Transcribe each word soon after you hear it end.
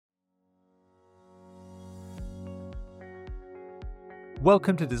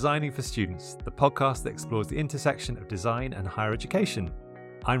Welcome to Designing for Students, the podcast that explores the intersection of design and higher education.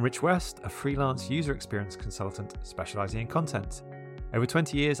 I'm Rich West, a freelance user experience consultant specialising in content. Over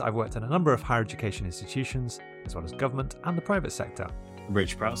 20 years, I've worked in a number of higher education institutions, as well as government and the private sector. I'm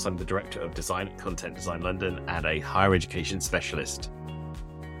Rich Prowse, I'm the Director of Design at Content Design London and a higher education specialist.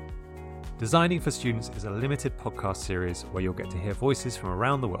 Designing for Students is a limited podcast series where you'll get to hear voices from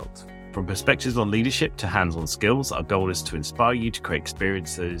around the world. From perspectives on leadership to hands-on skills, our goal is to inspire you to create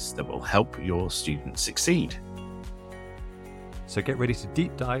experiences that will help your students succeed. So get ready to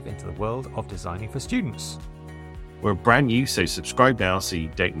deep dive into the world of designing for students. We're brand new, so subscribe now so you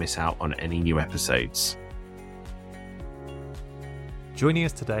don't miss out on any new episodes. Joining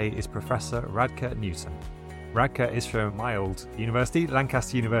us today is Professor Radka Newton. Radka is from my old university,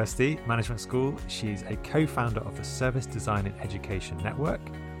 Lancaster University Management School. She's a co-founder of the Service Design in Education Network,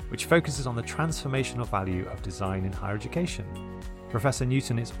 which focuses on the transformational value of design in higher education. Professor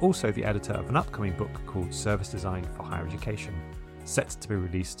Newton is also the editor of an upcoming book called Service Design for Higher Education, set to be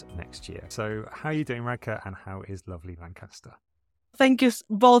released next year. So how are you doing, Radka, and how is lovely Lancaster? Thank you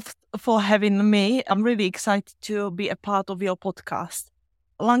both for having me. I'm really excited to be a part of your podcast.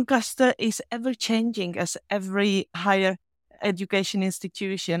 Lancaster is ever-changing as every higher education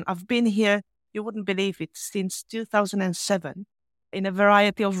institution. I've been here, you wouldn't believe it, since 2007 in a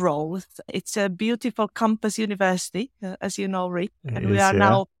variety of roles. It's a beautiful campus university, as you know, Rick. And we are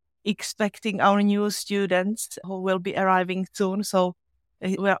now expecting our new students who will be arriving soon. So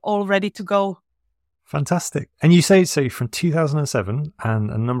we're all ready to go. Fantastic. And you say so from 2007 and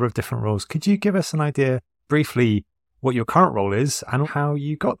a number of different roles. Could you give us an idea briefly what your current role is and how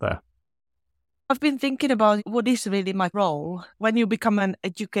you got there? I've been thinking about what is really my role. When you become an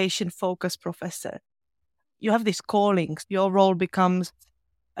education-focused professor, you have this calling. Your role becomes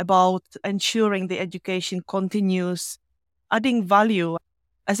about ensuring the education continues, adding value.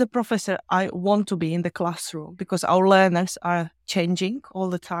 As a professor, I want to be in the classroom because our learners are changing all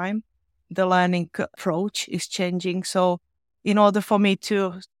the time. The learning approach is changing. So in order for me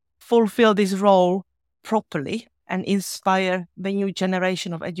to fulfill this role properly and inspire the new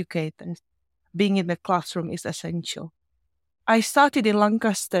generation of educators, being in the classroom is essential. I started in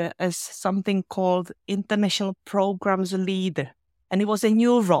Lancaster as something called International Programs Leader, and it was a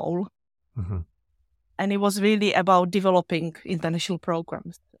new role. Mm-hmm. And it was really about developing international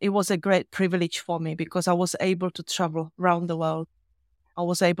programs. It was a great privilege for me because I was able to travel around the world. I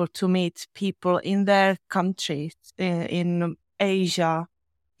was able to meet people in their countries, in Asia,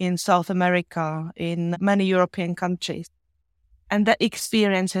 in South America, in many European countries. And that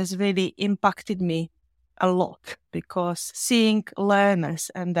experience has really impacted me a lot because seeing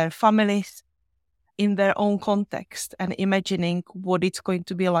learners and their families in their own context and imagining what it's going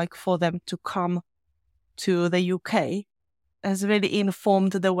to be like for them to come to the UK has really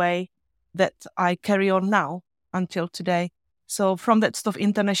informed the way that I carry on now until today. So from that sort of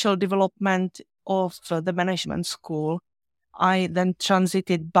international development of the management school, I then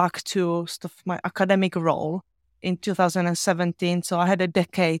transited back to sort of my academic role in 2017. So I had a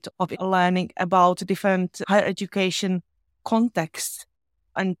decade of learning about different higher education contexts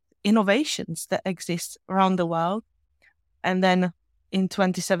and innovations that exist around the world. And then in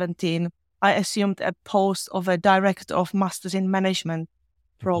 2017, I assumed a post of a director of Masters in Management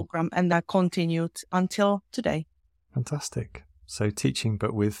program, and that continued until today. Fantastic. So teaching,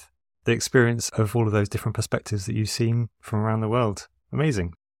 but with the experience of all of those different perspectives that you've seen from around the world.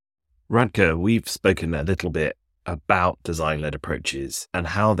 Amazing. Radka, we've spoken a little bit about design-led approaches and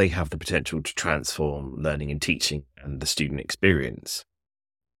how they have the potential to transform learning and teaching and the student experience.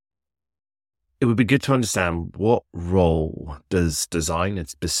 It would be good to understand what role does design and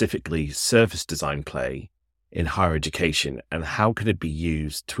specifically service design play in higher education, and how can it be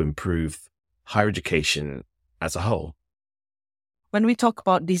used to improve higher education as a whole? When we talk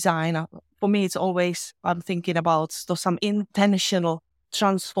about design, for me, it's always, I'm thinking about some intentional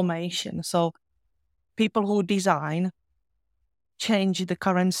transformation. So people who design change the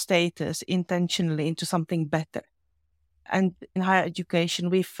current status intentionally into something better. And in higher education,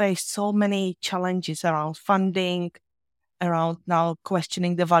 we face so many challenges around funding, around now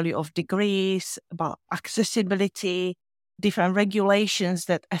questioning the value of degrees, about accessibility, different regulations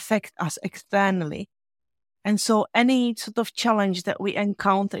that affect us externally. And so any sort of challenge that we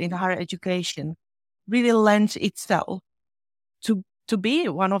encounter in higher education really lends itself to be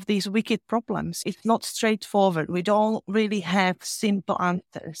one of these wicked problems. It's not straightforward. We don't really have simple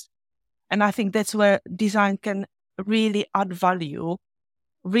answers. And I think that's where design can really add value,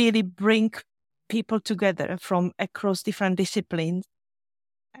 really bring people together from across different disciplines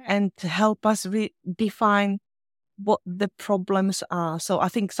and help us define what the problems are. So I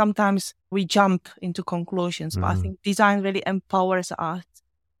think sometimes we jump into conclusions, but I think design really empowers us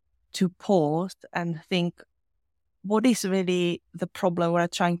to pause and think, what is really the problem we're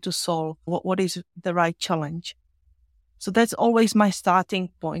trying to solve? What is the right challenge? So that's always my starting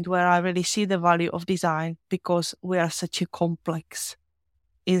point, where I really see the value of design, because we are such a complex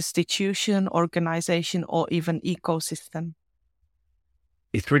institution, organization, or even ecosystem.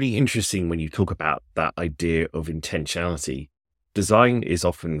 It's really interesting when you talk about that idea of intentionality. Design is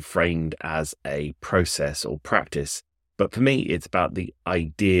often framed as a process or practice, but for me, it's about the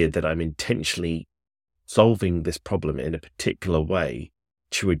idea that I'm intentionally solving this problem in a particular way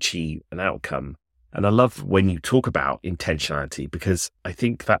to achieve an outcome. And I love when you talk about intentionality, because I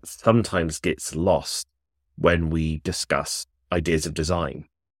think that sometimes gets lost when we discuss ideas of design.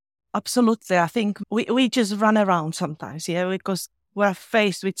 Absolutely. I think we just run around sometimes, because we're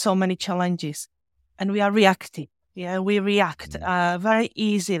faced with so many challenges and we are reactive. We react very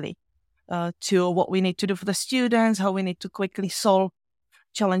easily to what we need to do for the students, how we need to quickly solve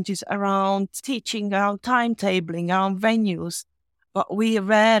challenges around teaching, around timetabling, around venues. But we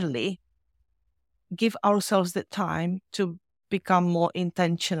rarely give ourselves the time to become more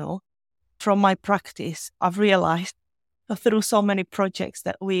intentional. From my practice, I've realized through so many projects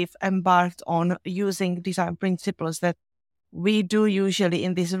that we've embarked on using design principles that we do usually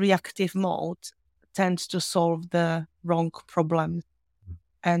in this reactive mode tend to solve the wrong problems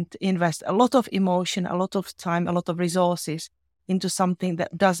and invest a lot of emotion, a lot of time, a lot of resources into something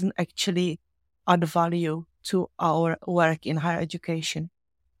that doesn't actually add value to our work in higher education.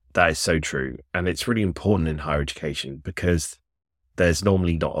 That is so true. And it's really important in higher education because there's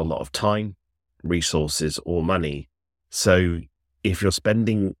normally not a lot of time, resources, or money. So if you're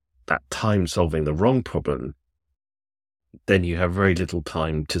spending that time solving the wrong problem, then you have very little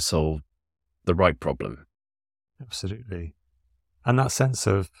time to solve the right problem. Absolutely. And that sense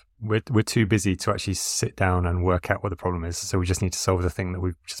of we're too busy to actually sit down and work out what the problem is. So we just need to solve the thing that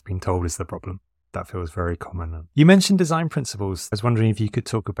we've just been told is the problem. That feels very common. You mentioned design principles. I was wondering if you could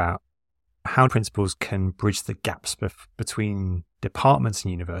talk about how principles can bridge the gaps between departments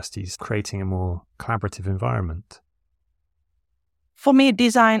and universities, creating a more collaborative environment. For me,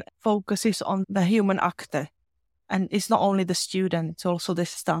 design focuses on the human actor. And it's not only the student, it's also the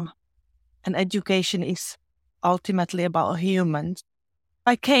staff. And education is ultimately about humans.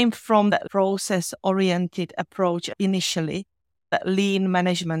 I came from that process-oriented approach initially, that lean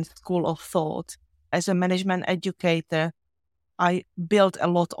management school of thought. As a management educator, I built a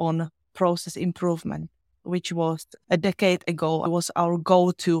lot on process improvement, which was a decade ago, was our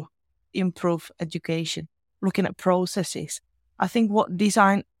go-to improve education, looking at processes. I think what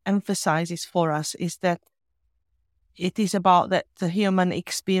design emphasizes for us is that it is about the human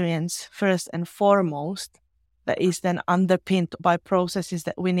experience first and foremost, that is then underpinned by processes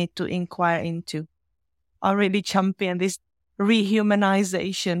that we need to inquire into. I really champion this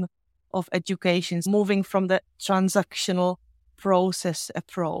rehumanization of education, moving from the transactional process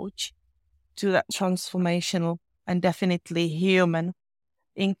approach to that transformational and definitely human,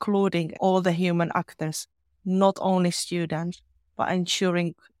 including all the human actors, not only students, but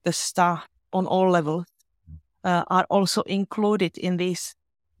ensuring the staff on all levels are also included in these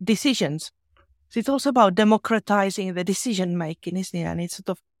decisions. So it's also about democratizing the decision making, isn't it? And it's sort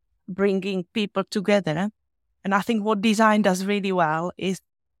of bringing people together. And I think what design does really well is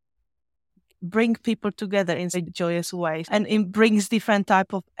bring people together in a joyous way, and it brings different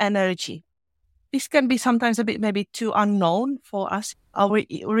type of energy. This can be sometimes a bit maybe too unknown for us. Are we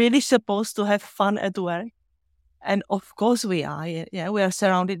really supposed to have fun at work? And of course we are. Yeah, we are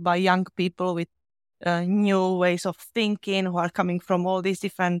surrounded by young people with new ways of thinking, who are coming from all these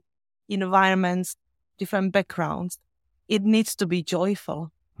different environments, different backgrounds. It needs to be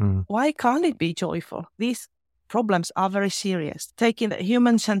joyful. Why can't it be joyful? These problems are very serious. Taking the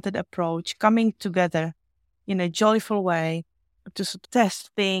human-centered approach, coming together in a joyful way to test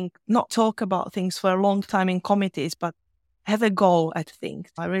things, not talk about things for a long time in committees, but have a go at things.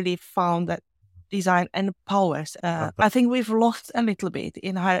 I really found that design empowers. I think we've lost a little bit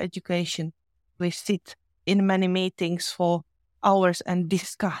in higher education. We sit in many meetings for hours and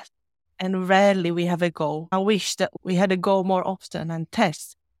discuss, and rarely we have a go. I wish that we had a go more often and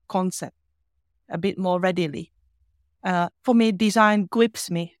test concept a bit more readily. For me, design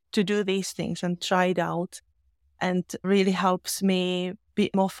equips me to do these things and try it out, and really helps me be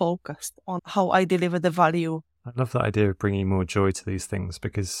more focused on how I deliver the value. I love that idea of bringing more joy to these things,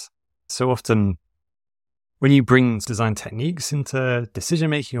 because so often when you bring design techniques into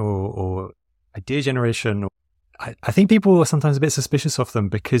decision-making or idea generation, I think people are sometimes a bit suspicious of them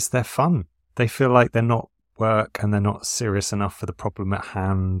because they're fun. They feel like they're not work and they're not serious enough for the problem at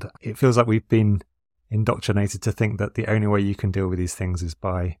hand. It feels like we've been indoctrinated to think that the only way you can deal with these things is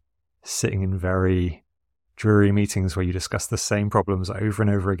by sitting in very dreary meetings where you discuss the same problems over and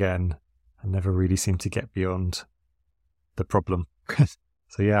over again and never really seem to get beyond the problem.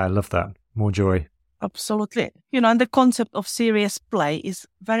 So yeah, I love that. More joy. Absolutely. And the concept of serious play is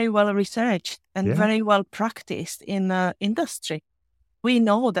very well researched and very well practiced in industry. We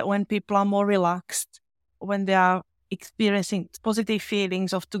know that when people are more relaxed, when they are experiencing positive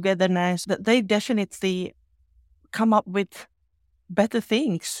feelings of togetherness, that they definitely come up with better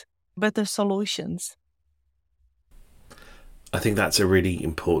things, better solutions. I think that's a really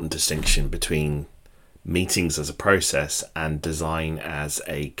important distinction between meetings as a process and design as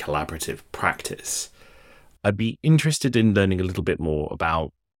a collaborative practice. I'd be interested in learning a little bit more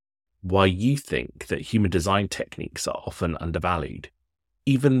about why you think that human design techniques are often undervalued,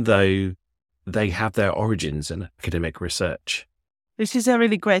 even though they have their origins in academic research. This is a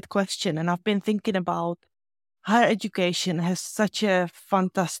really great question, and I've been thinking about higher education has such a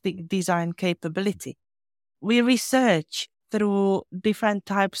fantastic design capability. We research through different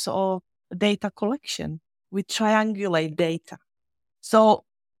types of data collection. We triangulate data. So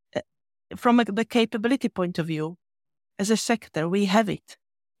from the capability point of view, as a sector, we have it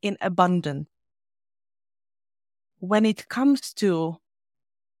in abundance. When it comes to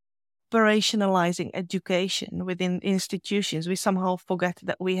operationalizing education within institutions, we somehow forget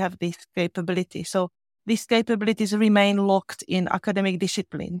that we have this capability. So these capabilities remain locked in academic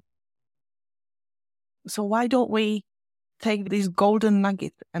discipline. So why don't we take this golden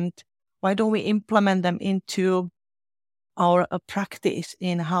nugget and why don't we implement them into our practice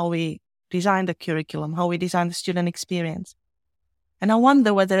in how we design the curriculum, how we design the student experience? And I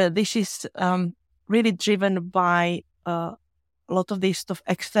wonder whether this is really driven by a lot of this stuff,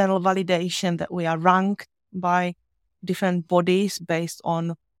 external validation, that we are ranked by different bodies based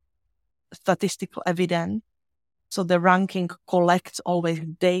on statistical evidence. So the ranking collects always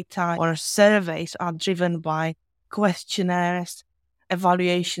data, or surveys are driven by questionnaires.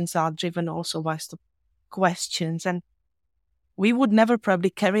 Evaluations are driven also by questions. And we would never probably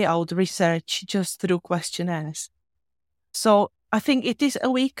carry out research just through questionnaires. So I think it is a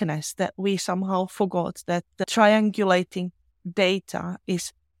weakness that we somehow forgot that the triangulating data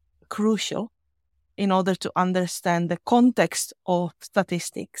is crucial in order to understand the context of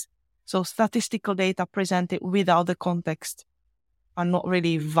statistics. So statistical data presented without the context are not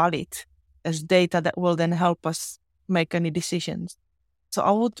really valid as data that will then help us make any decisions. So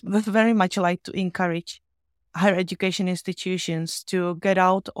I would very much like to encourage higher education institutions to get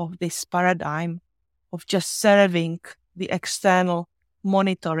out of this paradigm of just serving the external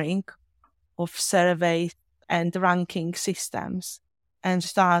monitoring of surveys and ranking systems and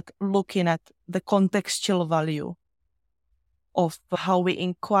start looking at the contextual value of how we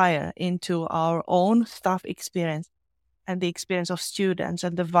inquire into our own staff experience and the experience of students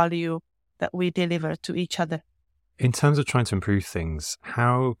and the value that we deliver to each other. In terms of trying to improve things,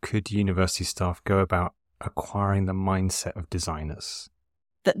 how could university staff go about acquiring the mindset of designers?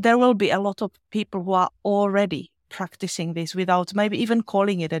 There will be a lot of people who are already practicing this without maybe even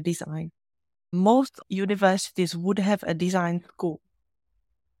calling it a design. Most universities would have a design school.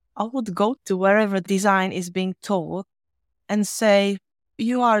 I would go to wherever design is being taught and say,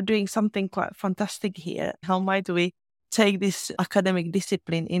 you are doing something quite fantastic here. How might we take this academic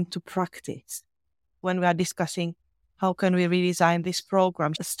discipline into practice? When we are discussing how can we redesign this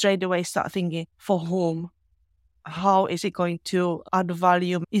program, straight away start thinking, for whom? How is it going to add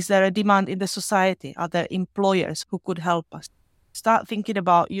value? Is there a demand in the society? Are there employers who could help us? Start thinking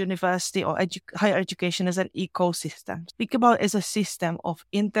about university or higher education as an ecosystem. Think about it as a system of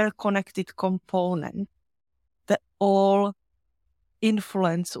interconnected components that all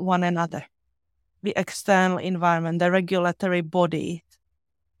influence one another. The external environment, the regulatory body,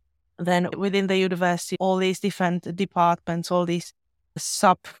 then within the university, all these different departments, all these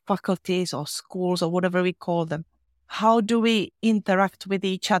sub-faculties or schools or whatever we call them. How do we interact with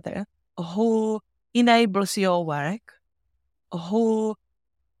each other? Who enables your work? Who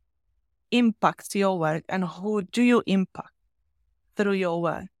impacts your work? And who do you impact through your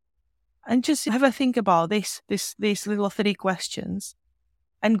work? And just have a think about these little 3 questions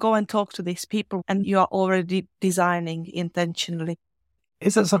and go and talk to these people, and you are already designing intentionally.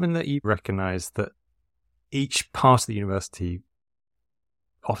 Is that something that you recognize, that each part of the university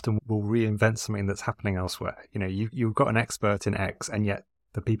often will reinvent something that's happening elsewhere? You know, you've got an expert in X, and yet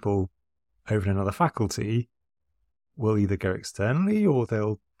the people over in another faculty will either go externally or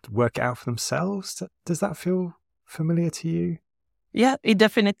they'll work it out for themselves. Does that feel familiar to you? Yeah, it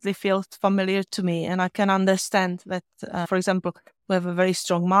definitely feels familiar to me. And I can understand that, for example, we have a very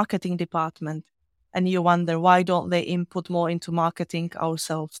strong marketing department and you wonder why don't they input more into marketing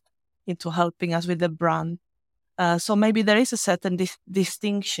ourselves, into helping us with the brand. So maybe there is a certain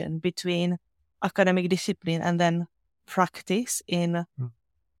distinction between academic discipline and then practice in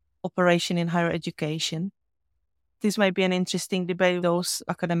operation in higher education. This might be an interesting debate with those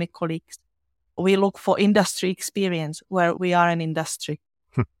academic colleagues. We look for industry experience where we are an industry.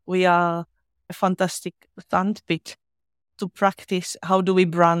 We are a fantastic sandpit to practice. How do we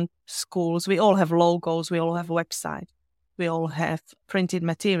brand schools? We all have logos. We all have websites. We all have printed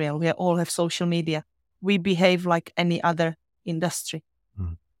material. We all have social media. We behave like any other industry.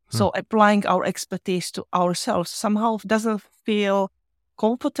 So applying our expertise to ourselves somehow doesn't feel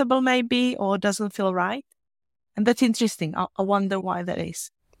comfortable maybe, or doesn't feel right. And that's interesting. I wonder why that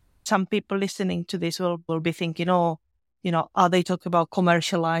is. Some people listening to this will be thinking, are they talking about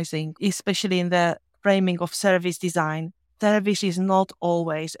commercializing, especially in the framing of service design? Service is not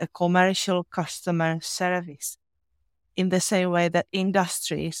always a commercial customer service. In the same way that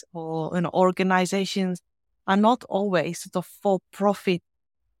industries or organizations are not always sort of for profit.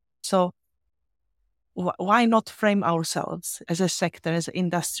 So why not frame ourselves as a sector, as an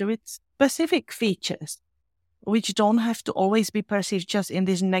industry with specific features, which don't have to always be perceived just in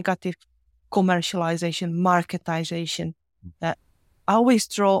this negative commercialization, marketization. I always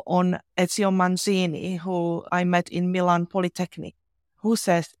draw on Ezio Manzini, who I met in Milan Polytechnic, who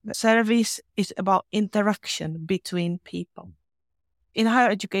says service is about interaction between people. In higher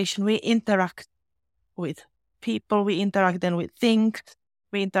education, we interact with people, we interact then with things,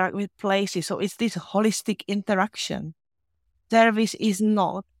 we interact with places. So it's this holistic interaction. Service is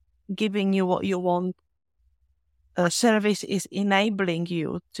not giving you what you want. Service is enabling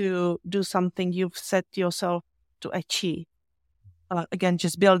you to do something you've set yourself to achieve. Again,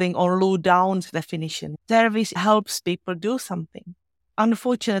 just building on Lou Downs' definition. Service helps people do something.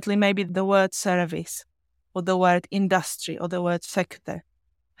 Unfortunately, maybe the word service or the word industry or the word sector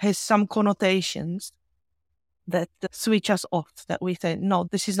has some connotations that switch us off, that we say, no,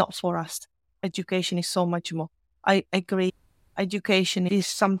 this is not for us. Education is so much more. I agree. Education is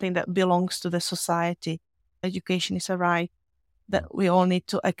something that belongs to the society. Education is a right that we all need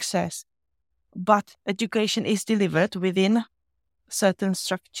to access. But education is delivered within certain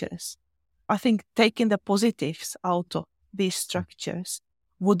structures. I think taking the positives out of these structures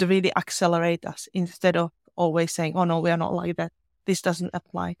would really accelerate us instead of always saying, oh no, we are not like that. This doesn't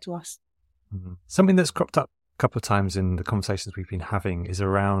apply to us. Something that's cropped up a couple of times in the conversations we've been having is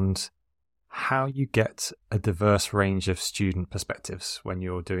around how you get a diverse range of student perspectives when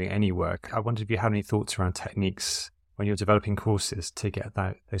you're doing any work. I wondered if you had any thoughts around techniques when you're developing courses to get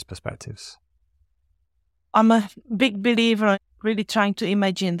those perspectives. I'm a big believer in really trying to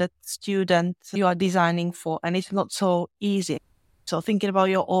imagine that student you are designing for, and it's not so easy. So thinking about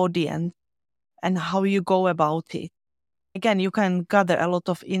your audience and how you go about it. Again, you can gather a lot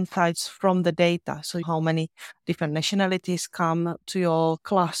of insights from the data. So how many different nationalities come to your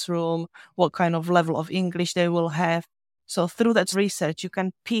classroom, what kind of level of English they will have. So through that research, you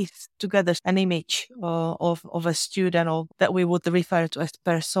can piece together an image of a student or that we would refer to as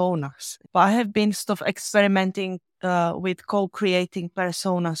personas. But I have been sort of experimenting with co-creating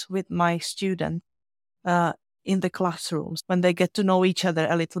personas with my students in the classrooms. When they get to know each other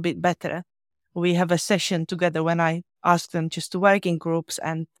a little bit better, we have a session together when I ask them just to work in groups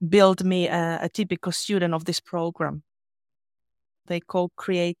and build me a typical student of this program. They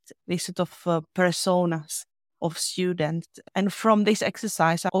co-create these sort of personas of students. And from this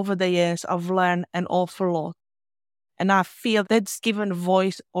exercise, over the years, I've learned an awful lot. And I feel that's given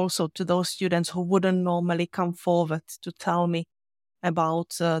voice also to those students who wouldn't normally come forward to tell me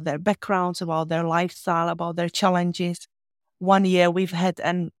about their backgrounds, about their lifestyle, about their challenges. One year we've had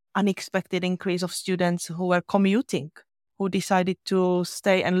an unexpected increase of students who were commuting, who decided to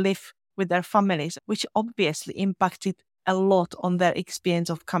stay and live with their families, which obviously impacted a lot on their experience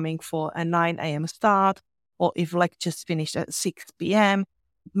of coming for a 9 a.m. start, or if lectures finished at 6 p.m.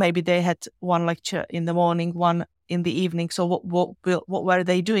 Maybe they had one lecture in the morning, one in the evening. So what were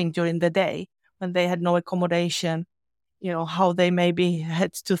they doing during the day when they had no accommodation? How they maybe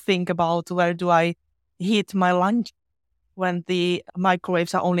had to think about, where do I heat my lunch when the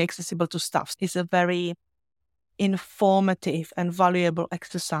microwaves are only accessible to staff? It's a very informative and valuable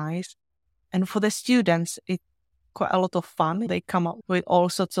exercise. And for the students, it's quite a lot of fun. They come up with all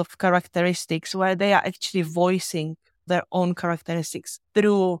sorts of characteristics where they are actually voicing their own characteristics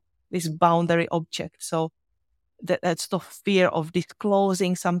through this boundary object. So that sort of fear of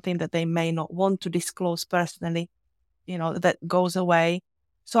disclosing something that they may not want to disclose personally that goes away.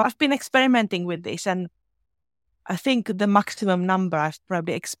 So I've been experimenting with this, and I think the maximum number I've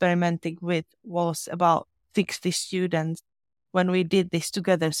probably experimented with was about 60 students when we did this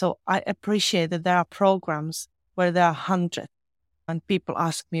together. So I appreciate that there are programs where there are 100, and people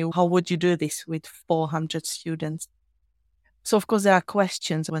ask me, how would you do this with 400 students? So of course there are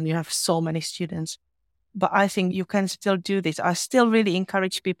questions when you have so many students, but I think you can still do this. I still really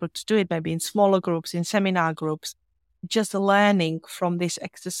encourage people to do it, maybe in smaller groups, in seminar groups, just learning from this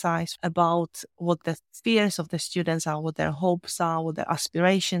exercise about what the fears of the students are, what their hopes are, what their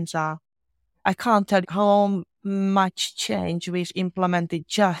aspirations are. I can't tell you how much change we've implemented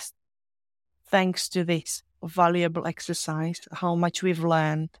just thanks to this valuable exercise, how much we've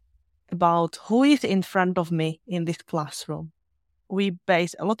learned about who is in front of me in this classroom. We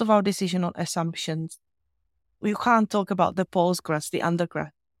base a lot of our decision on assumptions. We can't talk about the postgrads, the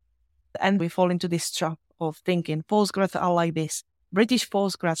undergrad. And we fall into this trap of thinking postgrads are like this, British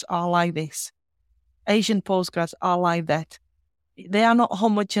postgrads are like this, Asian postgrads are like that. They are not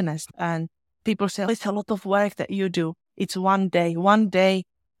homogeneous. And people say, it's a lot of work that you do. It's one day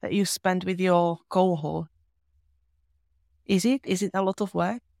that you spend with your cohort. Is it a lot of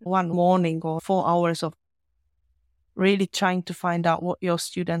work? One morning or 4 hours of really trying to find out what your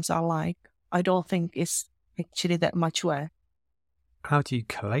students are like? I don't think it's actually that much work. How do you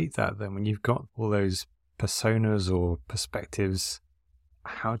collate that then when you've got all those personas or perspectives?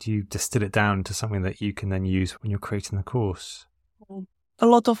 How do you distill it down to something that you can then use when you're creating the course? A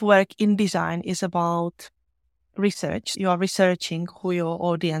lot of work in design is about research. You are researching who your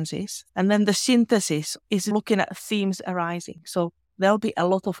audience is. And then the synthesis is looking at themes arising. So there'll be a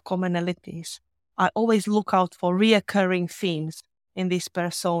lot of commonalities. I always look out for reoccurring themes in these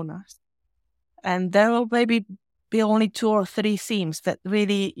personas. And there will maybe be only 2 or 3 themes that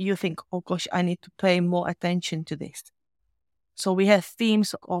really you think, oh gosh, I need to pay more attention to this. So we have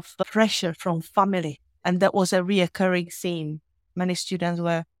themes of pressure from family, and that was a reoccurring theme. Many students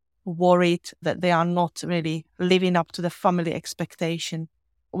were worried that they are not really living up to the family expectation.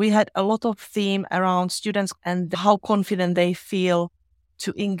 We had a lot of theme around students and how confident they feel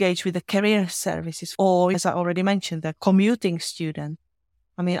to engage with the career services, or as I already mentioned, the commuting student.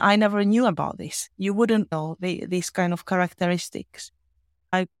 I mean, I never knew about this. You wouldn't know these kind of characteristics.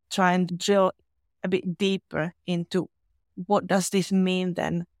 I try and drill a bit deeper into what does this mean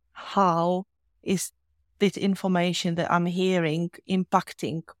then? How is this information that I'm hearing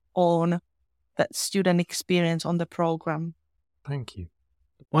impacting on that student experience on the program? Thank you.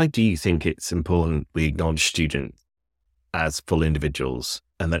 Why do you think it's important we acknowledge students as full individuals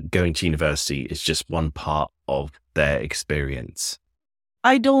and that going to university is just one part of their experience?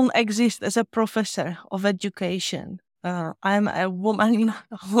 I don't exist as a professor of education. I'm a woman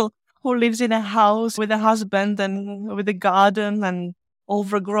who lives in a house with a husband and with a garden and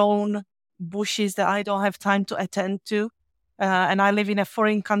overgrown bushes that I don't have time to attend to. And I live in a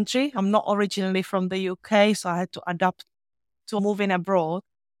foreign country. I'm not originally from the UK, so I had to adapt to moving abroad.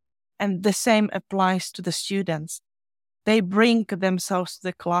 And the same applies to the students. They bring themselves to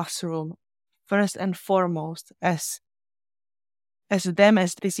the classroom first and foremost as them,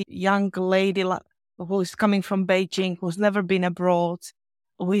 as this young lady who is coming from Beijing, who's never been abroad,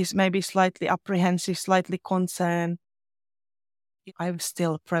 who is maybe slightly apprehensive, slightly concerned.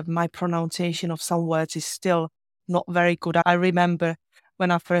 My pronunciation of some words is still not very good. I remember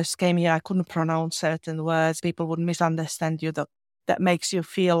when I first came here, I couldn't pronounce certain words. People would misunderstand you. That makes you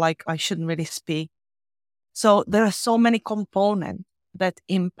feel like I shouldn't really speak. So there are so many components that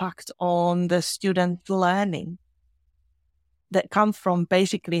impact on the student learning that come from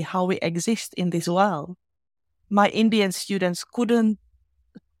basically how we exist in this world. My Indian students couldn't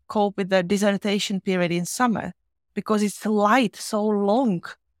cope with the dissertation period in summer because it's light so long.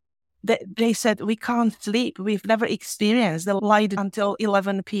 They said, we can't sleep. We've never experienced the light until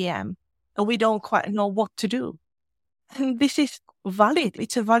 11 p.m. and we don't quite know what to do. And this is valid.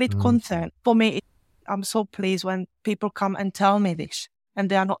 It's a valid concern. For me, I'm so pleased when people come and tell me this and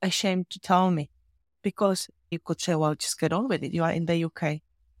they are not ashamed to tell me, because you could say, well, just get on with it. You are in the UK.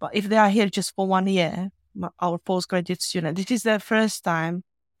 But if they are here just for 1 year, our postgraduate student, this is their first time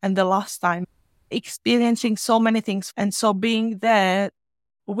and the last time experiencing so many things. And so being there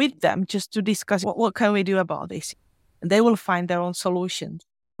with them just to discuss what can we do about this. And they will find their own solutions.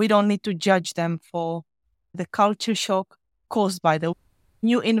 We don't need to judge them for the culture shock caused by the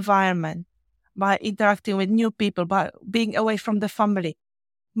new environment, by interacting with new people, by being away from the family.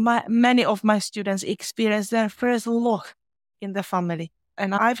 Many of my students experience their first loss in the family.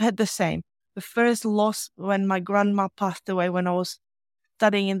 And I've had the same. The first loss when my grandma passed away when I was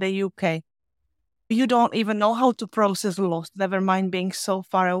studying in the UK. You don't even know how to process loss, never mind being so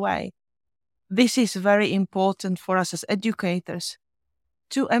far away. This is very important for us as educators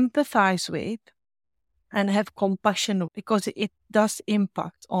to empathize with and have compassion, because it does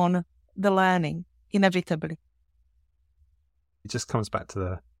impact on the learning inevitably. It just comes back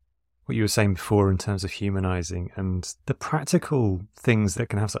to what you were saying before in terms of humanizing and the practical things that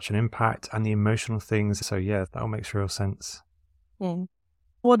can have such an impact and the emotional things. So yeah, that all makes real sense.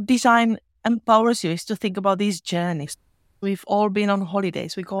 What design empowers you is to think about these journeys. We've all been on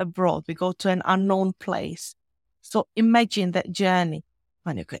holidays. We go abroad. We go to an unknown place. So imagine that journey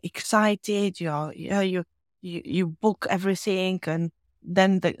when you get excited. You book everything, and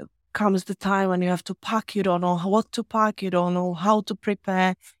then comes the time when you have to pack. You don't know what to pack. You don't know how to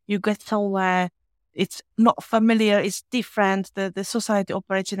prepare. You get somewhere. It's not familiar. It's different. The society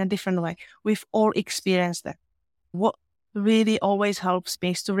operates in a different way. We've all experienced that. What really always helps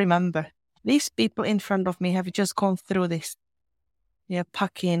me is to remember these people in front of me have just gone through this. Yeah,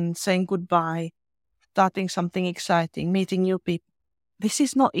 packing, saying goodbye, starting something exciting, meeting new people. This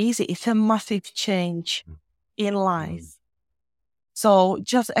is not easy. It's a massive change in life. So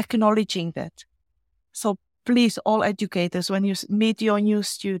just acknowledging that. So please, all educators, when you meet your new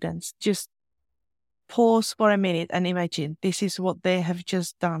students, just pause for a minute and imagine this is what they have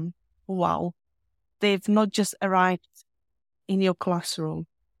just done. Wow. They've not just arrived in your classroom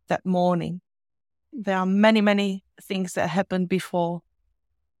that morning. There are many, many things that happened before,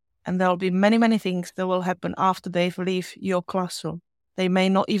 and there will be many, many things that will happen after they leave your classroom. They may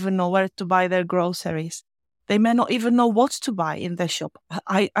not even know where to buy their groceries. They may not even know what to buy in the shop.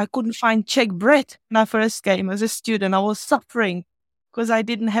 I couldn't find Czech bread when I first came as a student. I was suffering because I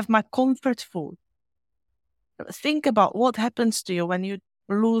didn't have my comfort food. Think about what happens to you when you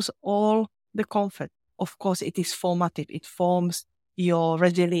lose all the comfort. Of course, it is formative. It forms your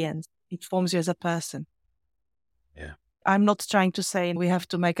resilience. It forms you as a person. Yeah. I'm not trying to say we have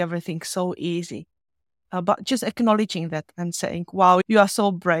to make everything so easy, but just acknowledging that and saying, wow, you are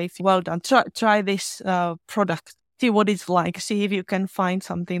so brave. Well done. Try this product. See what it's like. See if you can find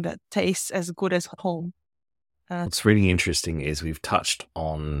something that tastes as good as home. What's really interesting is we've touched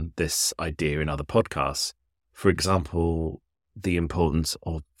on this idea in other podcasts. For example, the importance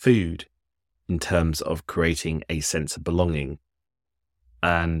of food in terms of creating a sense of belonging.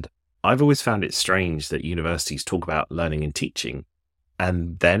 And I've always found it strange that universities talk about learning and teaching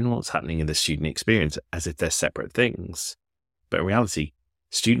and then what's happening in the student experience as if they're separate things. But in reality,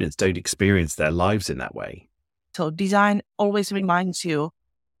 students don't experience their lives in that way. So design always reminds you,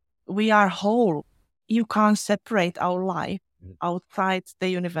 we are whole. You can't separate our life outside the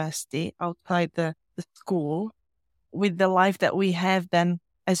university, outside the school, with the life that we have then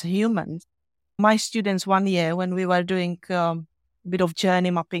as humans. My students, one year when we were doing a bit of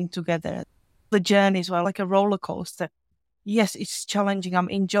journey mapping together, the journeys were like a roller coaster. Yes, it's challenging. I'm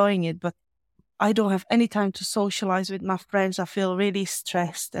enjoying it, but I don't have any time to socialize with my friends. I feel really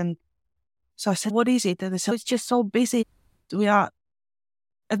stressed. And so I said, what is it? And they said, it's just so busy. We are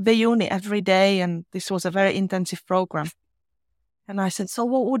at the uni every day, and this was a very intensive program. And I said, so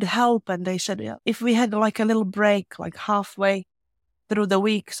what would help? And they said, yeah, if we had like a little break, like halfway through the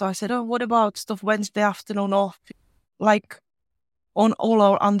week. So I said, oh, what about stuff Wednesday afternoon off? Like on all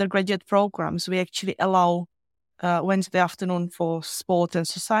our undergraduate programs, we actually allow Wednesday afternoon for sport and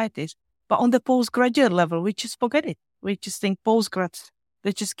societies. But on the postgraduate level, we just forget it. We just think postgrads,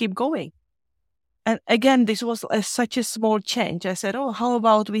 they just keep going. And again, this was such a small change. I said, oh, how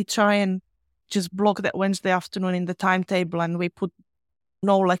about we try and just block that Wednesday afternoon in the timetable and we put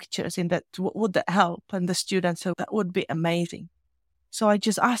no lectures in that? Would that help? And the students said, that would be amazing. So I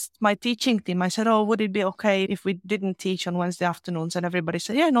just asked my teaching team, I said, oh, would it be okay if we didn't teach on Wednesday afternoons? And everybody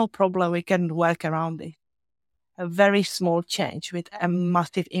said, yeah, no problem. We can work around it. A very small change with a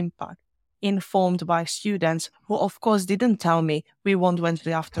massive impact, informed by students who, of course, didn't tell me we want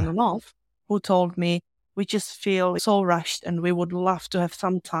Wednesday afternoon off, who told me we just feel so rushed and we would love to have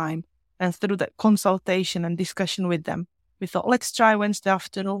some time. And through that consultation and discussion with them, we thought, let's try Wednesday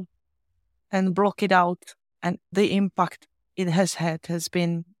afternoon and block it out. And the impact it has had has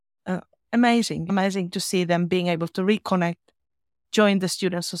been amazing to see them being able to reconnect, join the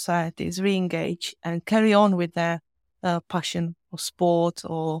student societies, re-engage and carry on with their passion or sport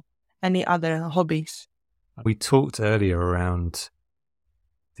or any other hobbies. We talked earlier around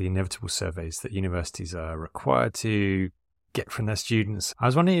the inevitable surveys that universities are required to get from their students. I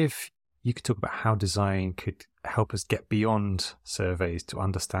was wondering if you could talk about how design could help us get beyond surveys to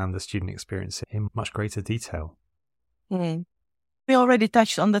understand the student experience in much greater detail. We already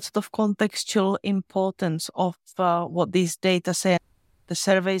touched on that sort of contextual importance of what these data say. The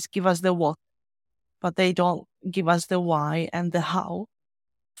surveys give us the what. but they don't give us the why and the how.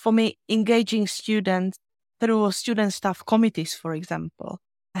 For me, engaging students through student staff committees, for example,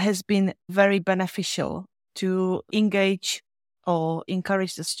 has been very beneficial to engage or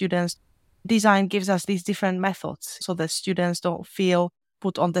encourage the students. Design gives us these different methods so that students don't feel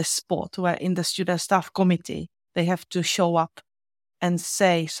put on the spot, where in the student staff committee, they have to show up and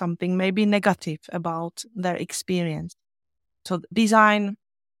say something maybe negative about their experience. So design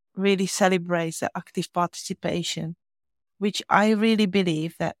really celebrates the active participation, which I really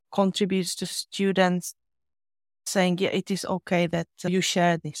believe that contributes to students saying, yeah, it is okay that you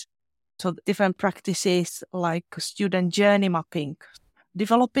share this. So different practices like student journey mapping,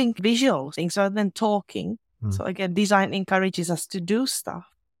 developing visual things rather than talking. So again, design encourages us to do stuff.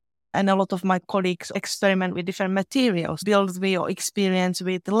 And a lot of my colleagues experiment with different materials, build your experience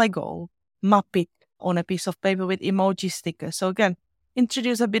with Lego, map it on a piece of paper with emoji stickers. So again,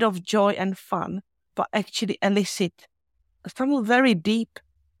 introduce a bit of joy and fun, but actually elicit some very deep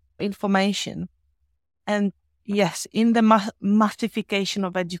information. And yes, in the massification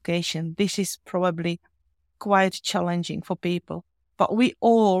of education, this is probably quite challenging for people. But we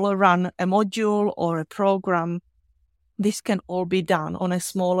all run a module or a program. This can all be done on a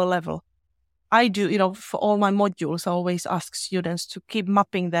smaller level. I do, for all my modules, I always ask students to keep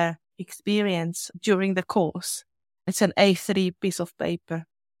mapping their experience during the course. It's an A3 piece of paper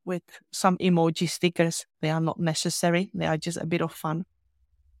with some emoji stickers. They are not necessary. They are just a bit of fun.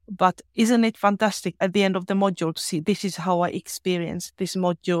 But isn't it fantastic at the end of the module to see this is how I experienced this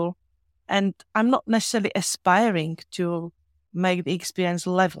module? And I'm not necessarily aspiring to make the experience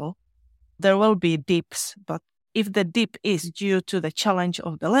level. There will be dips, but if the dip is due to the challenge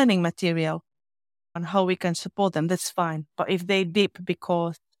of the learning material and how we can support them, that's fine. But if they dip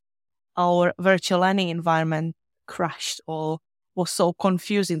because our virtual learning environment crashed or was so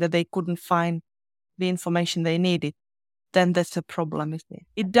confusing that they couldn't find the information they needed, then that's a problem, isn't it?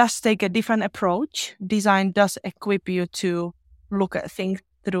 It does take a different approach. Design does equip you to look at things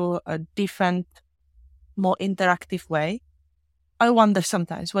through a different, more interactive way. I wonder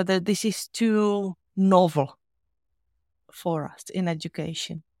sometimes whether this is too novel for us in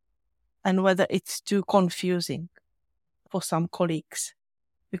education and whether it's too confusing for some colleagues,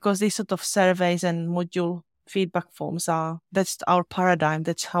 because these sort of surveys and module feedback forms that's our paradigm,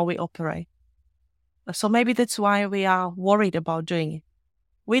 that's how we operate. So maybe that's why we are worried about doing it.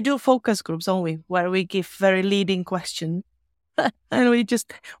 We do focus groups, don't we, where we give very leading questions and we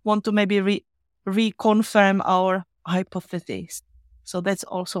just want to maybe reconfirm our hypotheses. So that's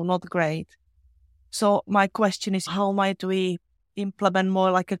also not great. So my question is, how might we implement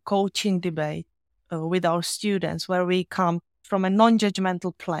more like a coaching debate with our students, where we come from a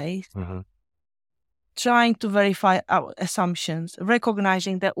non-judgmental place, trying to verify our assumptions,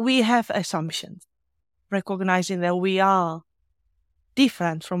 recognizing that we have assumptions, recognizing that we are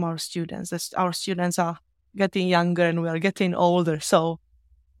different from our students, that our students are getting younger and we are getting older. So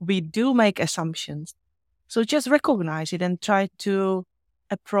we do make assumptions. So just recognize it and try to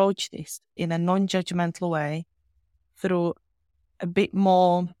approach this in a non-judgmental way through a bit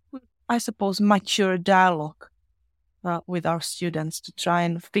more, I suppose, mature dialogue with our students to try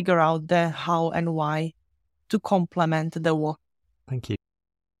and figure out the how and why to complement the what. Thank you.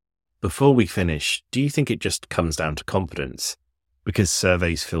 Before we finish, do you think it just comes down to confidence? Because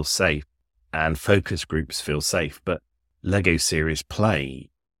surveys feel safe and focus groups feel safe, but Lego Serious Play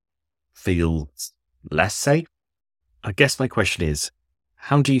feels less safe? I guess my question is,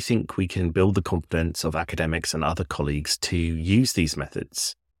 how do you think we can build the confidence of academics and other colleagues to use these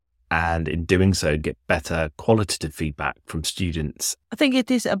methods, and in doing so, get better qualitative feedback from students? I think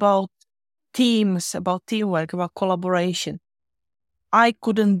it is about teams, about teamwork, about collaboration. I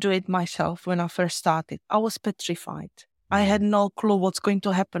couldn't do it myself when I first started. I was petrified. I had no clue what's going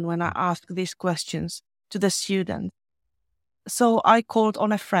to happen when I asked these questions to the students. So I called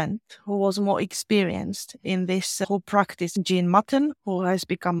on a friend who was more experienced in this, who practiced, Jean Mutton, who has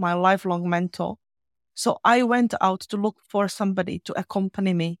become my lifelong mentor. So I went out to look for somebody to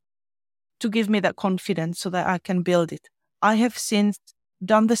accompany me, to give me that confidence so that I can build it. I have since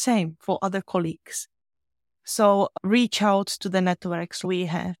done the same for other colleagues. So reach out to the networks we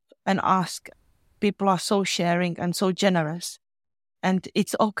have and ask. People are so sharing and so generous. And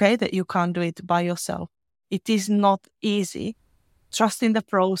it's okay that you can't do it by yourself. It is not easy. Trusting the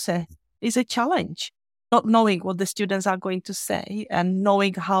process is a challenge. Not knowing what the students are going to say and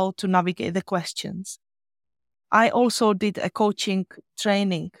knowing how to navigate the questions. I also did a coaching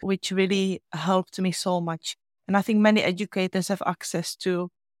training, which really helped me so much. And I think many educators have access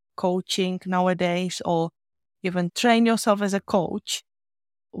to coaching nowadays, or even train yourself as a coach.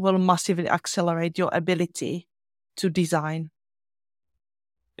 will massively accelerate your ability to design.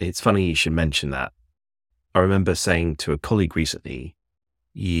 It's funny you should mention that. I remember saying to a colleague recently,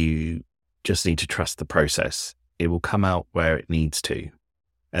 you just need to trust the process. It will come out where it needs to.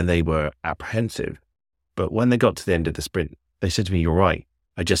 And they were apprehensive. But when they got to the end of the sprint, they said to me, you're right.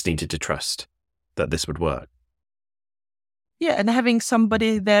 I just needed to trust that this would work. Yeah, and having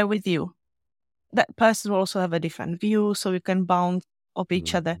somebody there with you. That person will also have a different view, so you can bounce off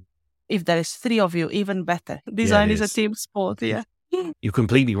each other. If there is 3 of you, even better. Design is a team sport, yeah. You're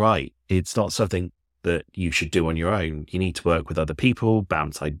completely right. It's not something that you should do on your own. You need to work with other people,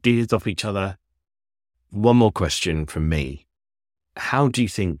 bounce ideas off each other. One more question from me. How do you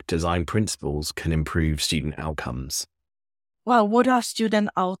think design principles can improve student outcomes? Well, what are student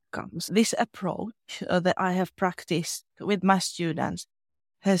outcomes? This approach that I have practiced with my students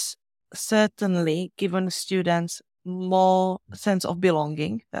has certainly given students more sense of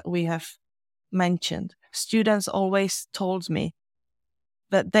belonging that we have mentioned. Students always told me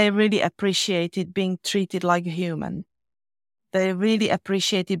that they really appreciated being treated like a human. They really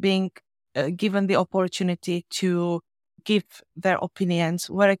appreciated being given the opportunity to give their opinions,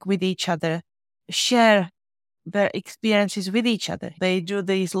 work with each other, share their experiences with each other. They do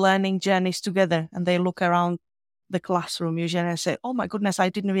these learning journeys together and they look around the classroom usually and say, oh my goodness, I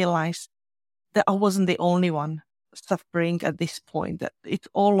didn't realize that I wasn't the only one suffering at this point, that it's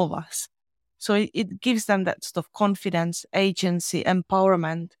all of us. So it gives them that sort of confidence, agency,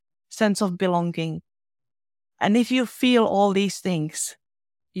 empowerment, sense of belonging. And if you feel all these things,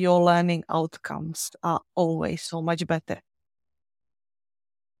 your learning outcomes are always so much better.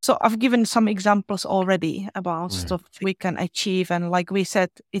 So I've given some examples already about stuff we can achieve. And like we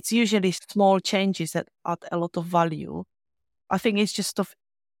said, it's usually small changes that add a lot of value. I think it's just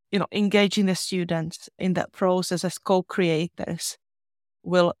engaging the students in that process as co-creators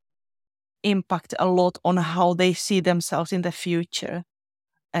will impact a lot on how they see themselves in the future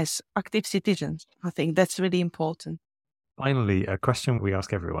as active citizens. I think that's really important. Finally, a question we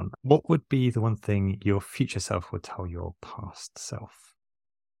ask everyone. What would be the one thing your future self would tell your past self?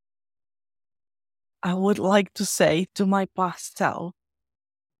 I would like to say to my past self,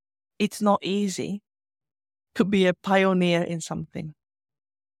 it's not easy to be a pioneer in something.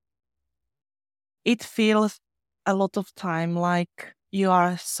 It feels a lot of time like you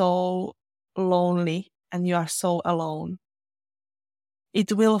are so lonely and you are so alone.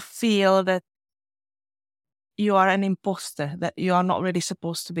 It will feel that you are an imposter, that you are not really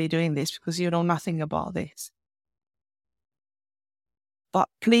supposed to be doing this because you know nothing about this. But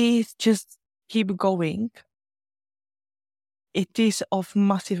please just keep going. It is of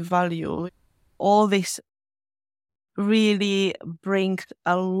massive value. All this really brings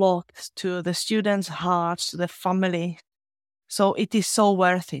a lot to the students' hearts, to the family. So it is so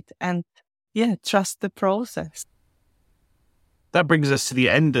worth it. And trust the process. That brings us to the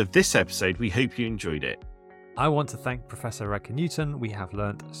end of this episode. We hope you enjoyed it. I want to thank Professor Radka Newton. We have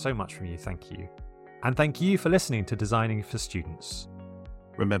learnt so much from you. Thank you. And thank you for listening to Designing for Students.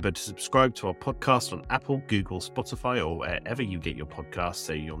 Remember to subscribe to our podcast on Apple, Google, Spotify, or wherever you get your podcasts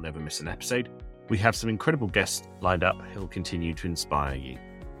so you'll never miss an episode. We have some incredible guests lined up who'll continue to inspire you.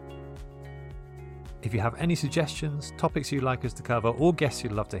 If you have any suggestions, topics you'd like us to cover, or guests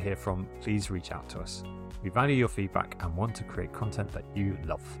you'd love to hear from, please reach out to us. We value your feedback and want to create content that you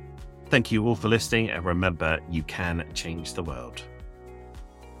love. Thank you all for listening, and remember, you can change the world.